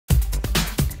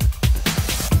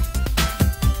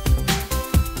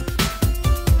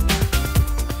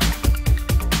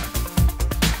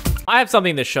I have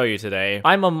something to show you today.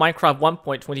 I'm on Minecraft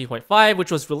 1.20.5, which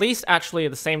was released actually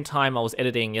at the same time I was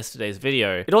editing yesterday's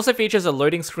video. It also features a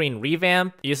loading screen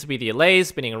revamp. It used to be the allays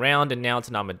spinning around, and now it's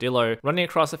an armadillo running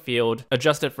across a field,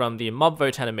 adjusted from the mob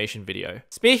vote animation video.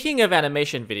 Speaking of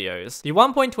animation videos, the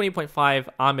 1.20.5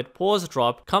 Armored Pause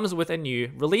drop comes with a new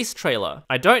release trailer.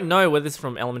 I don't know whether this is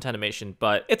from Element Animation,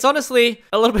 but it's honestly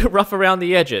a little bit rough around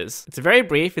the edges. It's very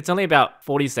brief, it's only about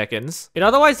 40 seconds. It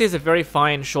otherwise is a very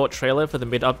fine short trailer for the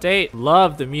mid-update.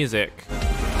 Love the music.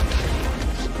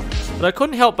 But I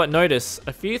couldn't help but notice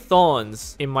a few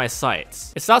thorns in my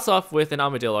sights. It starts off with an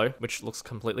armadillo, which looks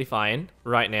completely fine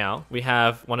right now. We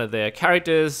have one of their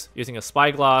characters using a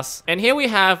spyglass. And here we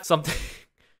have something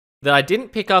that I didn't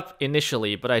pick up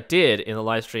initially, but I did in the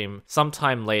live stream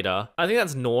sometime later. I think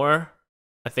that's Nor.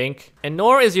 And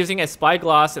Nor is using a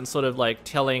spyglass and sort of like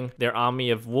telling their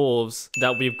army of wolves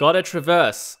that we've got to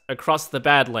traverse across the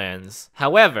Badlands.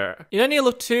 However, you don't need to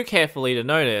look too carefully to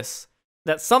notice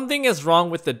that something is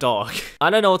wrong with the dog. I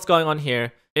don't know what's going on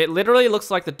here. It literally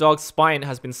looks like the dog's spine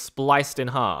has been spliced in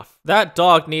half. That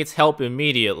dog needs help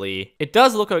immediately. It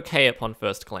does look okay upon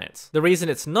first glance. The reason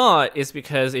it's not is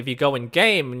because if you go in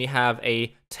game and you have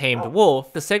a tamed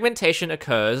wolf, the segmentation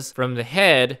occurs from the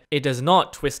head. It does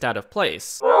not twist out of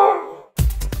place.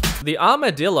 The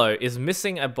armadillo is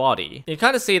missing a body. You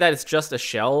kind of see that it's just a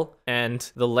shell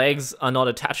and the legs are not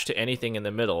attached to anything in the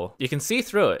middle. You can see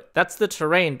through it. That's the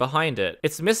terrain behind it.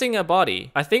 It's missing a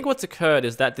body. I think what's occurred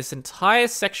is that this entire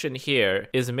section here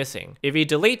is missing. If you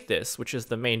delete this, which is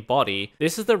the main body,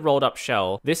 this is the rolled up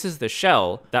shell. This is the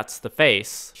shell. That's the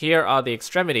face. Here are the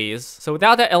extremities. So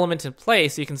without that element in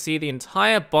place, you can see the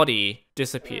entire body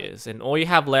disappears, and all you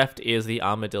have left is the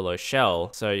armadillo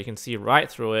shell. So you can see right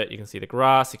through it. You can see the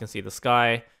grass, you can see the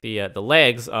sky. The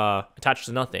legs are attached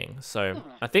to nothing. So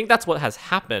I think that's what has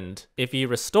happened. If you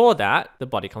restore that, the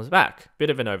body comes back. Bit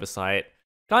of an oversight.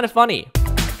 Kind of funny.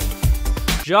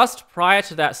 Just prior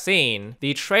to that scene,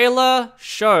 the trailer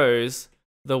shows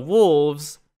the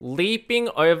wolves leaping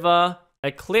over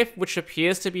a cliff which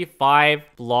appears to be 5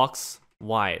 blocks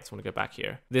wide. So I want to go back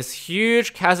here. This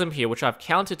huge chasm here, which I've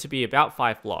counted to be about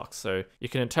 5 blocks. So you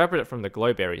can interpret it from the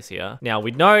glow berries here. Now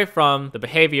we know from the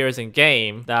behaviors in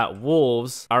game that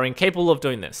wolves are incapable of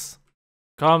doing this.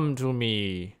 Come to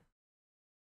me.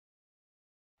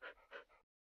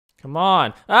 Come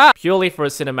on. Ah! Purely for a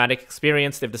cinematic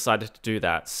experience, they've decided to do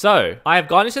that. So, I've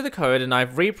gone into the code and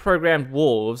I've reprogrammed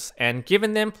wolves and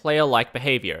given them player-like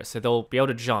behavior. So they'll be able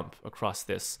to jump across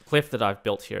this cliff that I've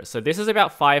built here. So this is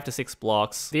about 5 to 6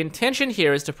 blocks. The intention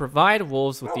here is to provide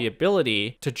wolves with the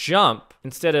ability to jump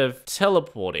instead of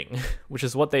teleporting, which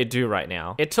is what they do right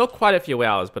now. It took quite a few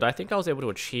hours, but I think I was able to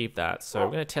achieve that. So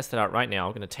I'm going to test it out right now.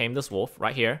 I'm going to tame this wolf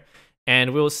right here.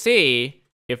 And we'll see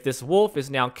if this wolf is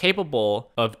now capable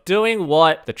of doing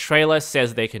what the trailer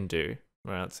says they can do.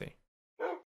 All right, let's see.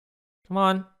 Come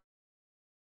on.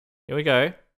 Here we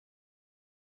go.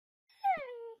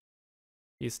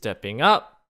 He's stepping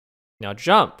up. Now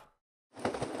jump.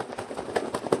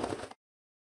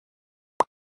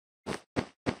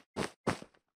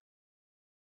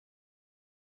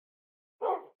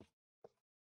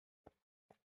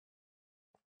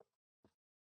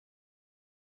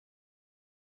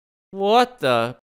 What the?